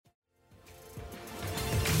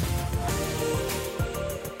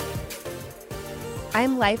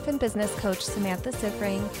I'm life and business coach Samantha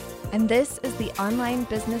Sivring, and this is the Online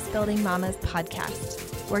Business Building Mamas podcast,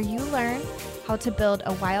 where you learn how to build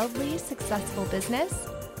a wildly successful business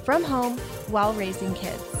from home while raising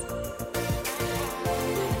kids.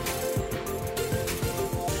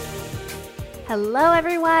 Hello,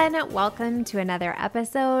 everyone. Welcome to another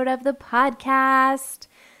episode of the podcast.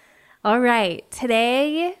 All right,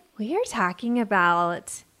 today we are talking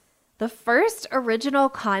about the first original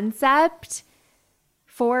concept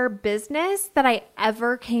for business that I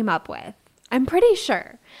ever came up with. I'm pretty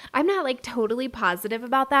sure. I'm not totally positive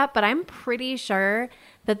about that, but I'm pretty sure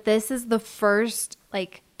that this is the first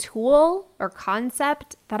tool or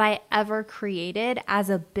concept that I ever created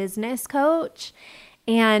as a business coach.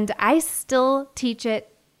 And I still teach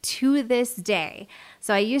it to this day.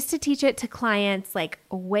 So I used to teach it to clients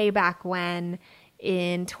way back when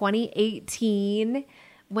in 2018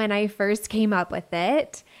 when I first came up with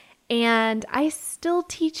it. And I still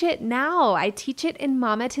teach it now. I teach it in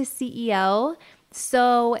Mama to CEO.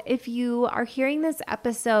 So if you are hearing this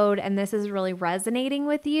episode and this is really resonating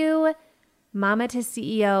with you, Mama to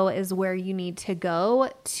CEO is where you need to go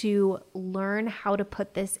to learn how to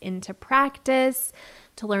put this into practice,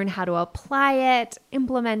 to learn how to apply it,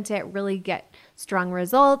 implement it, really get strong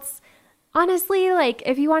results. Honestly,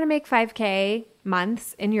 if you want to make 5K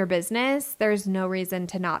months in your business, there's no reason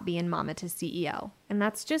to not be in Mama to CEO. And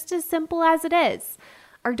that's just as simple as it is.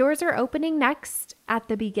 Our doors are opening next at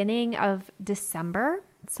the beginning of December.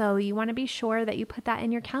 So you want to be sure that you put that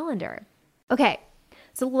in your calendar. Okay,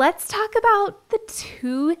 so let's talk about the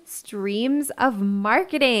two streams of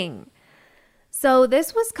marketing. So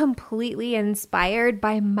this was completely inspired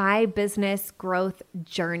by my business growth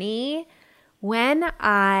journey when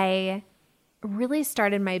I really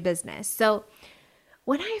started my business. So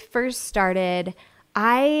when I first started,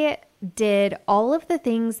 I did all of the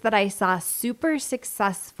things that I saw super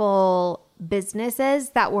successful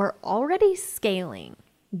businesses that were already scaling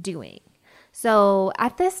doing. So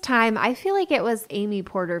at this time, I feel like it was Amy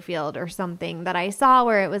Porterfield or something that I saw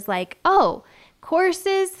where it was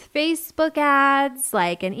courses, Facebook ads,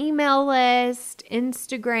 an email list,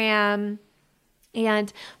 Instagram.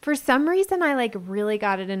 And for some reason, I really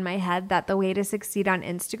got it in my head that the way to succeed on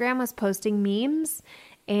Instagram was posting memes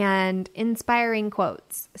and inspiring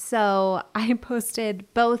quotes. So I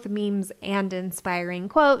posted both memes and inspiring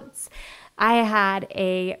quotes. I had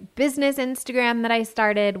a business Instagram that I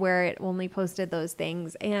started where it only posted those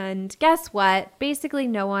things. And guess what? Basically,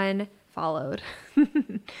 no one followed.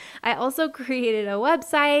 I also created a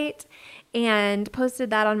website and posted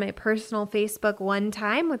that on my personal Facebook one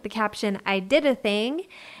time with the caption, "I did a thing."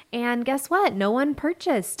 And guess what? No one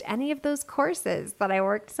purchased any of those courses that I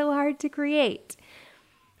worked so hard to create.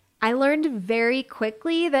 I learned very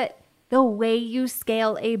quickly that the way you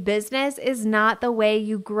scale a business is not the way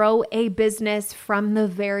you grow a business from the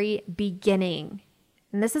very beginning.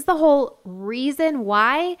 And this is the whole reason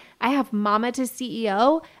why I have Mama to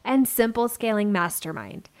CEO and Simple Scaling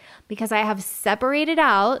Mastermind, because I have separated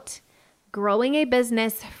out growing a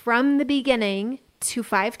business from the beginning to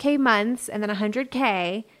 5K months and then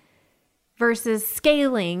 100K versus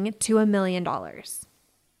scaling to $1 million.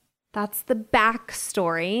 That's the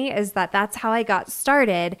backstory, is that's how I got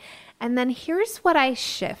started. And then here's what I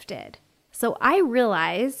shifted. So I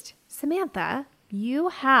realized, Samantha, you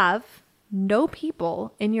have no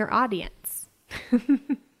people in your audience.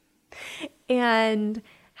 And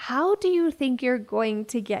how do you think you're going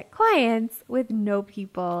to get clients with no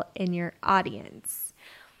people in your audience?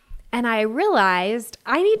 And I realized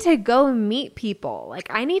I need to go meet people.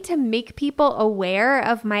 I need to make people aware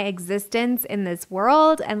of my existence in this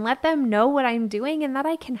world and let them know what I'm doing and that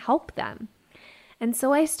I can help them. And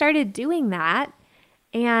so I started doing that,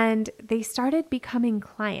 and they started becoming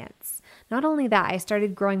clients. Not only that, I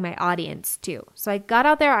started growing my audience too. So I got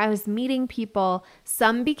out there, I was meeting people.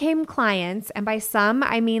 Some became clients. And by some,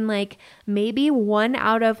 I mean maybe 1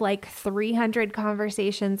 out of 300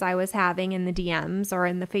 conversations I was having in the DMs or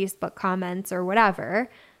in the Facebook comments or whatever.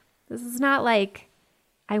 This is not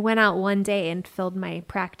I went out one day and filled my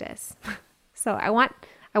practice. So I want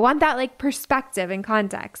that perspective and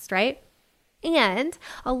context, right? And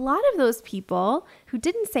a lot of those people who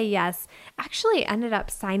didn't say yes actually ended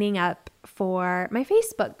up signing up for my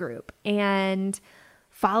Facebook group and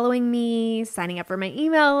following me, signing up for my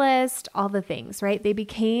email list, all the things, right? They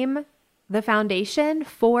became the foundation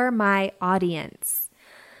for my audience.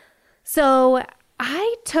 So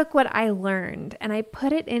I took what I learned and I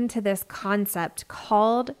put it into this concept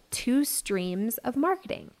called 2 streams of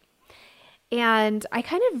marketing. And I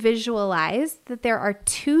kind of visualized that there are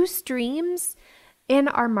 2 streams in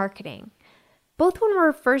our marketing. both when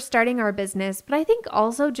we're first starting our business, but I think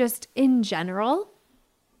also just in general.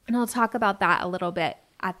 And I'll talk about that a little bit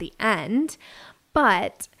at the end.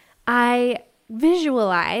 But I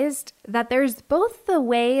visualized that there's both the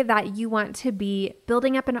way that you want to be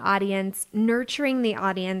building up an audience, nurturing the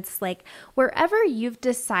audience, like wherever you've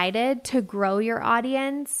decided to grow your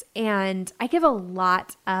audience. And I give a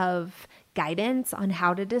lot of guidance on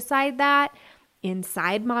how to decide that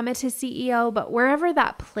inside Mama to CEO, but wherever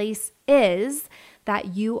that place is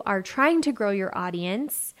that you are trying to grow your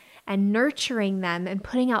audience and nurturing them and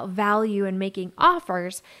putting out value and making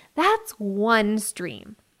offers, that's one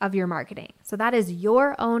stream of your marketing. So that is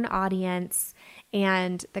your own audience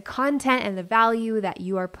and the content and the value that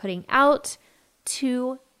you are putting out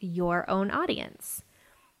to your own audience.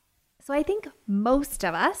 So I think most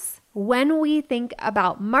of us, when we think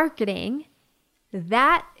about marketing,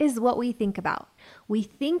 that is what we think about. We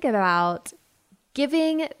think about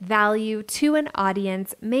giving value to an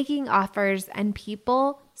audience, making offers, and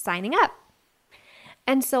people signing up.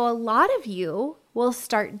 And so a lot of you will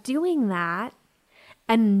start doing that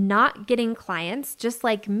and not getting clients, just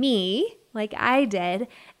like me, like I did,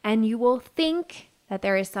 and you will think that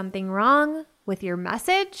there is something wrong with your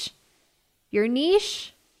message, your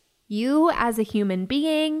niche, you as a human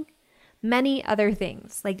being, many other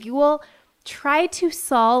things. Like you will try to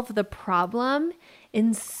solve the problem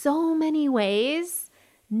in so many ways,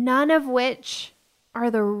 none of which are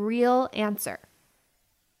the real answer.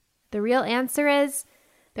 The real answer is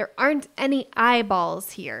there aren't any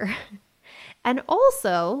eyeballs here. And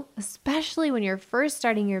also, especially when you're first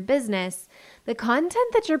starting your business, the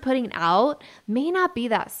content that you're putting out may not be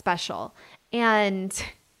that special. And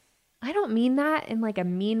I don't mean that in like a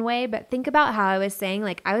mean way, but think about how I was saying,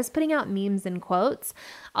 like I was putting out memes and quotes.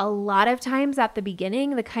 A lot of times at the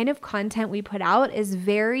beginning, the kind of content we put out is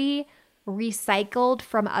very recycled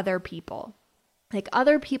from other people. Like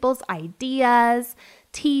other people's ideas,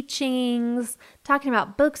 teachings, talking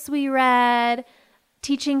about books we read,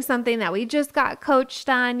 teaching something that we just got coached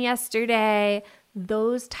on yesterday,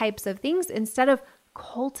 those types of things, instead of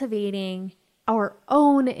cultivating our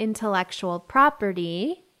own intellectual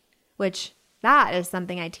property, which that is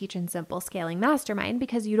something I teach in Simple Scaling Mastermind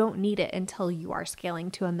because you don't need it until you are scaling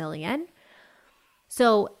to 1 million.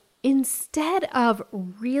 So instead of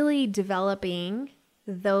really developing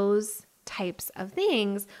those types of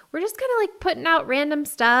things, we're just kind of like putting out random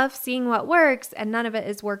stuff, seeing what works, and none of it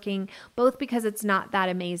is working, both because it's not that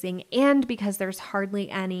amazing and because there's hardly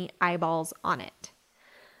any eyeballs on it.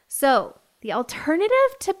 So the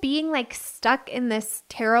alternative to being like stuck in this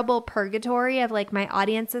terrible purgatory of like my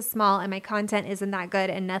audience is small and my content isn't that good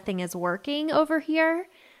and nothing is working over here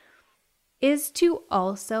is to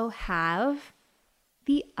also have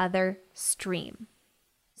the other stream.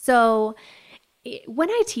 So when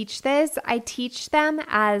I teach this, I teach them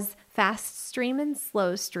as fast stream and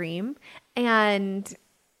slow stream. And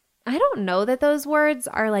I don't know that those words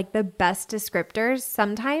are like the best descriptors.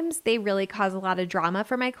 Sometimes they really cause a lot of drama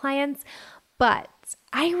for my clients, but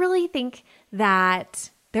I really think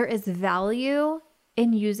that there is value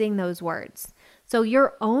in using those words. So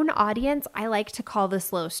your own audience, I like to call the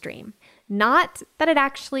slow stream. Not that it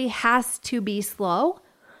actually has to be slow,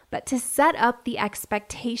 but to set up the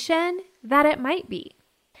expectation that it might be.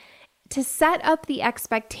 To set up the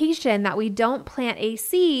expectation that we don't plant a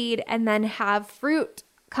seed and then have fruit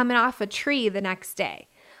coming off a tree the next day,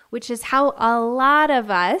 which is how a lot of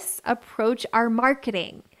us approach our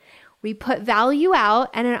marketing. We put value out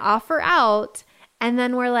and an offer out, and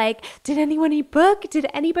then we're like, did anyone book? Did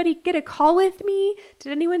anybody get a call with me?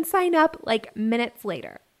 Did anyone sign up? Like minutes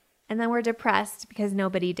later. And then we're depressed because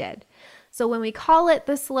nobody did. So when we call it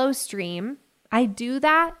the slow stream, I do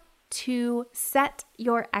that to set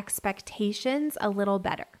your expectations a little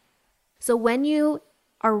better. So when you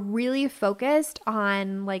are really focused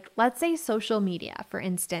on, like, let's say social media, for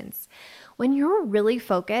instance, when you're really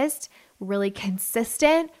focused, really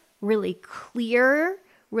consistent, really clear,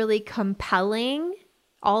 really compelling,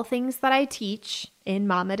 all things that I teach in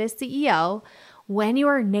Mama to CEO, when you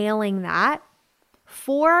are nailing that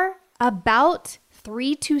for about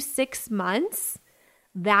 3 to 6 months,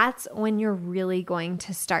 that's when you're really going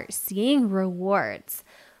to start seeing rewards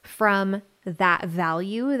from that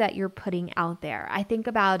value that you're putting out there. I think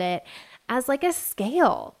about it as like a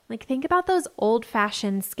scale. Like think about those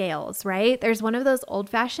old-fashioned scales, right? There's one of those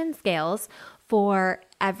old-fashioned scales for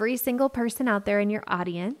every single person out there in your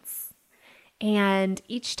audience. And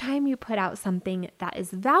each time you put out something that is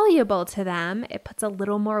valuable to them, it puts a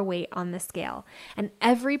little more weight on the scale. And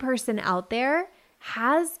every person out there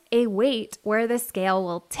has a weight where the scale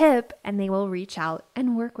will tip and they will reach out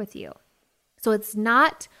and work with you. So it's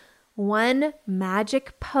not one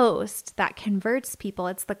magic post that converts people.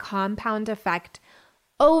 It's the compound effect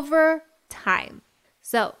over time.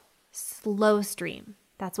 So slow stream.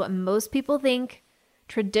 That's what most people think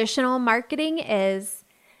traditional marketing is.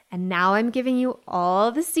 And now I'm giving you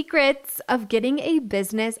all the secrets of getting a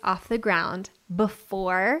business off the ground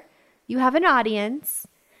before you have an audience,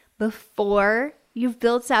 before you've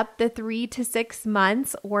built up the 3 to 6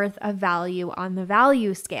 months worth of value on the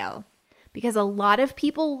value scale. Because a lot of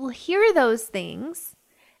people will hear those things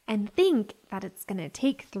and think that it's going to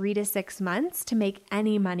take 3 to 6 months to make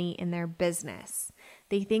any money in their business.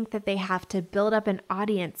 They think that they have to build up an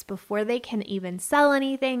audience before they can even sell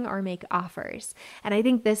anything or make offers. And I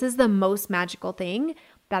think this is the most magical thing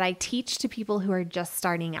that I teach to people who are just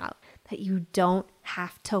starting out, that you don't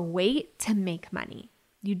have to wait to make money.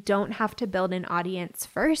 You don't have to build an audience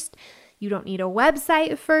first. You don't need a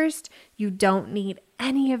website first. You don't need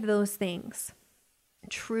any of those things.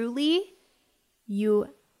 Truly,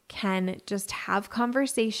 you can just have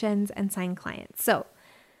conversations and sign clients. So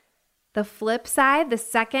the flip side, the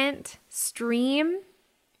second stream,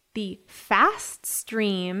 the fast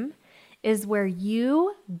stream, is where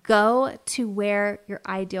you go to where your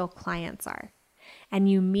ideal clients are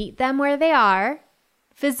and you meet them where they are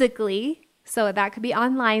physically. So that could be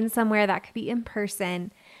online somewhere, that could be in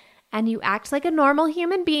person. And you act like a normal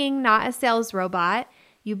human being, not a sales robot.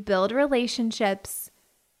 You build relationships.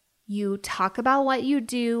 You talk about what you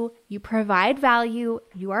do. You provide value.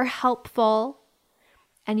 You are helpful.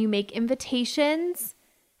 And you make invitations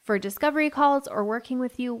for discovery calls or working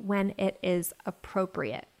with you when it is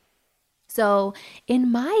appropriate. So in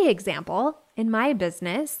my example, in my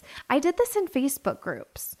business, I did this in Facebook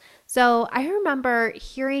groups. So I remember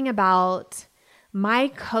hearing about my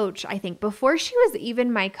coach, I think before she was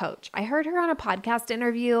even my coach. I heard her on a podcast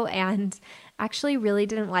interview and actually really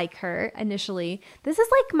didn't like her initially. This is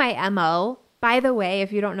like my MO. By the way,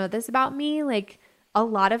 if you don't know this about me, like a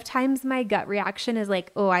lot of times my gut reaction is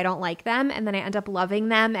like, oh, I don't like them. And then I end up loving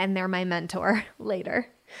them and they're my mentor later.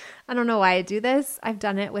 I don't know why I do this. I've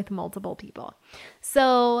done it with multiple people.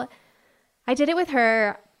 So I did it with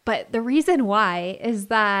her. But the reason why is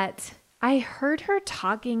that I heard her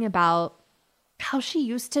talking about how she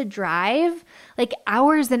used to drive like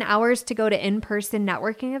hours and hours to go to in-person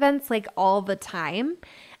networking events like all the time.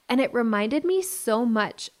 And it reminded me so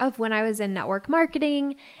much of when I was in network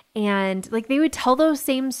marketing and like they would tell those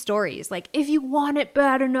same stories. Like if you want it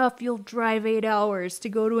bad enough, you'll drive 8 hours to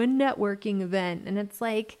go to a networking event. And it's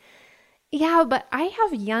like, yeah, but I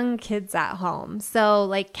have young kids at home. So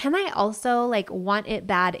like, can I also like want it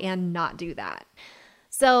bad and not do that?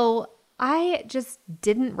 So I just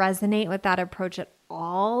didn't resonate with that approach at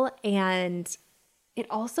all. And it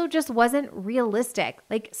also just wasn't realistic.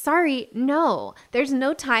 Like, sorry, no, there's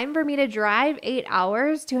no time for me to drive 8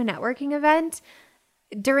 hours to a networking event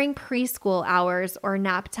during preschool hours or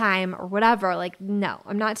nap time or whatever. Like, no,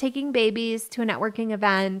 I'm not taking babies to a networking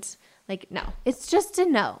event. Like, no, it's just a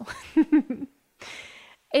no.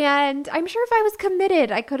 And I'm sure if I was committed,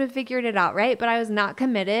 I could have figured it out, right? But I was not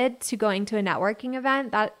committed to going to a networking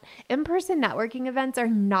event. That in-person networking events are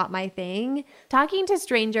not my thing. Talking to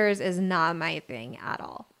strangers is not my thing at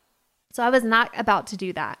all. So I was not about to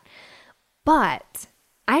do that. But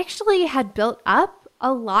I actually had built up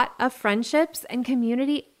a lot of friendships and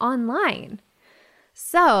community online.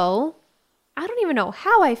 So I don't even know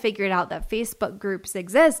how I figured out that Facebook groups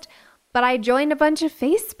exist, but I joined a bunch of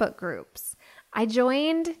Facebook groups. I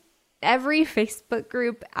joined every Facebook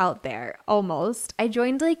group out there, almost. I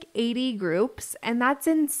joined like 80 groups, and that's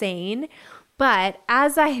insane. But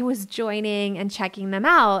as I was joining and checking them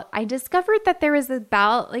out, I discovered that there was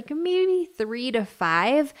about like maybe 3 to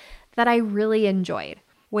 5 that I really enjoyed,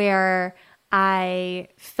 where I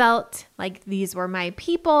felt like these were my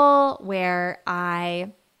people, where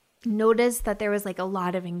I noticed that there was like a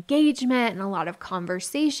lot of engagement and a lot of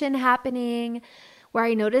conversation happening, where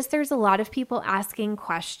I noticed there's a lot of people asking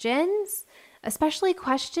questions, especially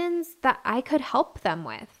questions that I could help them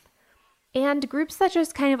with, and groups that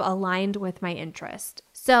just kind of aligned with my interest.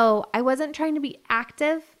 So I wasn't trying to be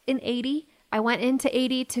active in 80. I went into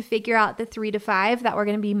 80 to figure out the 3 to 5 that were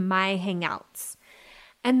going to be my hangouts.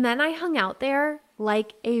 And then I hung out there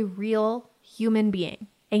like a real human being,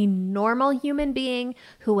 a normal human being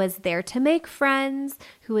who was there to make friends,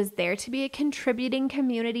 who was there to be a contributing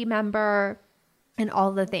community member, and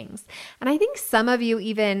all the things. And I think some of you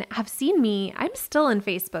even have seen me. I'm still in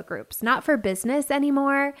Facebook groups, not for business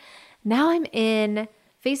anymore. Now I'm in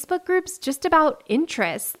Facebook groups just about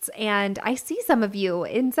interests. And I see some of you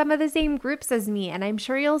in some of the same groups as me. And I'm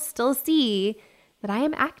sure you'll still see that I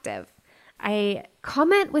am active. I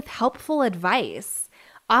comment with helpful advice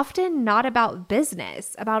often not about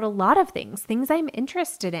business, about a lot of things I'm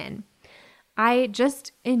interested in. I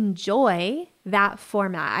just enjoy that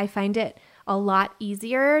format. I find it a lot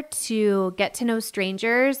easier to get to know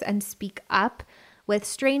strangers and speak up with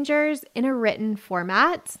strangers in a written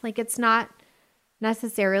format. Like, it's not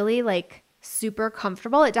necessarily like super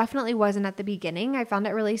comfortable. It definitely wasn't at the beginning. I found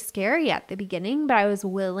it really scary at the beginning, but I was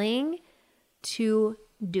willing to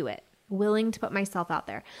do it, willing to put myself out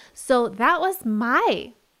there. So that was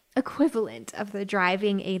my equivalent of the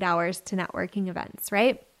driving 8 hours to networking events,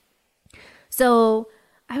 right? So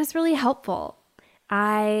I was really helpful.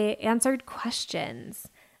 I answered questions.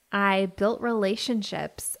 I built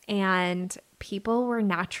relationships, and people were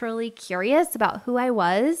naturally curious about who I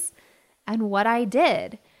was and what I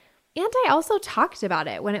did. And I also talked about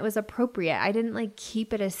it when it was appropriate. I didn't like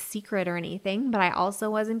keep it a secret or anything, but I also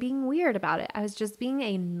wasn't being weird about it. I was just being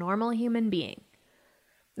a normal human being.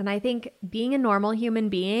 And I think being a normal human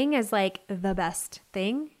being is like the best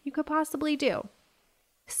thing you could possibly do.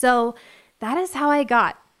 So that is how I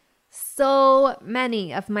got so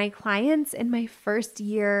many of my clients in my first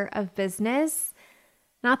year of business.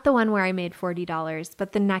 Not the one where I made $40,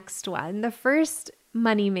 but the next one, the first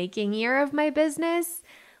money-making year of my business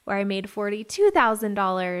where I made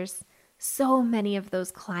 $42,000. So many of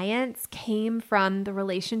those clients came from the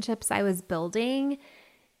relationships I was building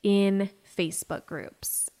in Facebook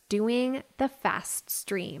groups, doing the fast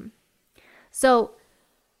stream. So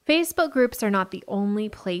Facebook groups are not the only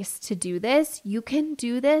place to do this. You can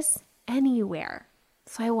do this anywhere.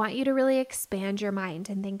 So I want you to really expand your mind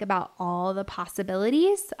and think about all the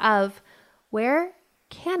possibilities of where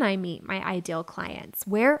can I meet my ideal clients?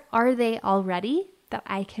 Where are they already that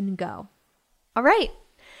I can go? All right.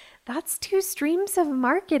 That's 2 streams of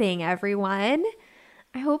marketing, everyone.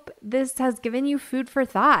 I hope this has given you food for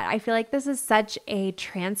thought. I feel like this is such a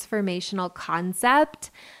transformational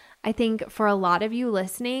concept. I think for a lot of you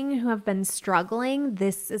listening who have been struggling,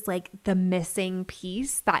 this is like the missing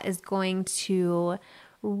piece that is going to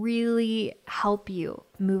really help you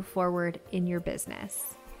move forward in your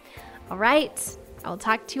business. All right. I'll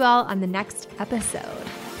talk to you all on the next episode.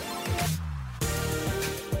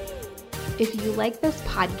 If you like this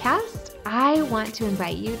podcast, I want to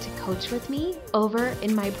invite you to coach with me over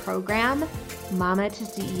in my program, Mama to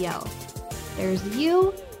CEO. There's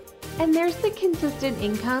you, and there's the consistent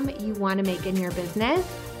income you want to make in your business,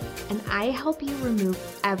 and I help you remove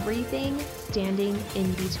everything standing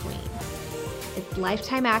in between. It's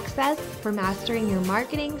lifetime access for mastering your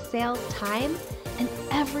marketing, sales, time, and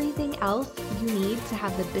everything else you need to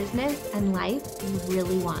have the business and life you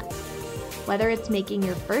really want. Whether it's making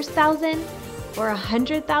your first 1,000 or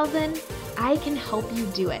 100,000, I can help you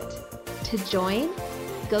do it. To join,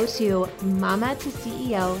 go to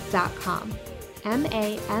mamatoceo.com,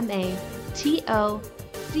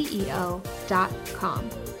 mamatoceo.com.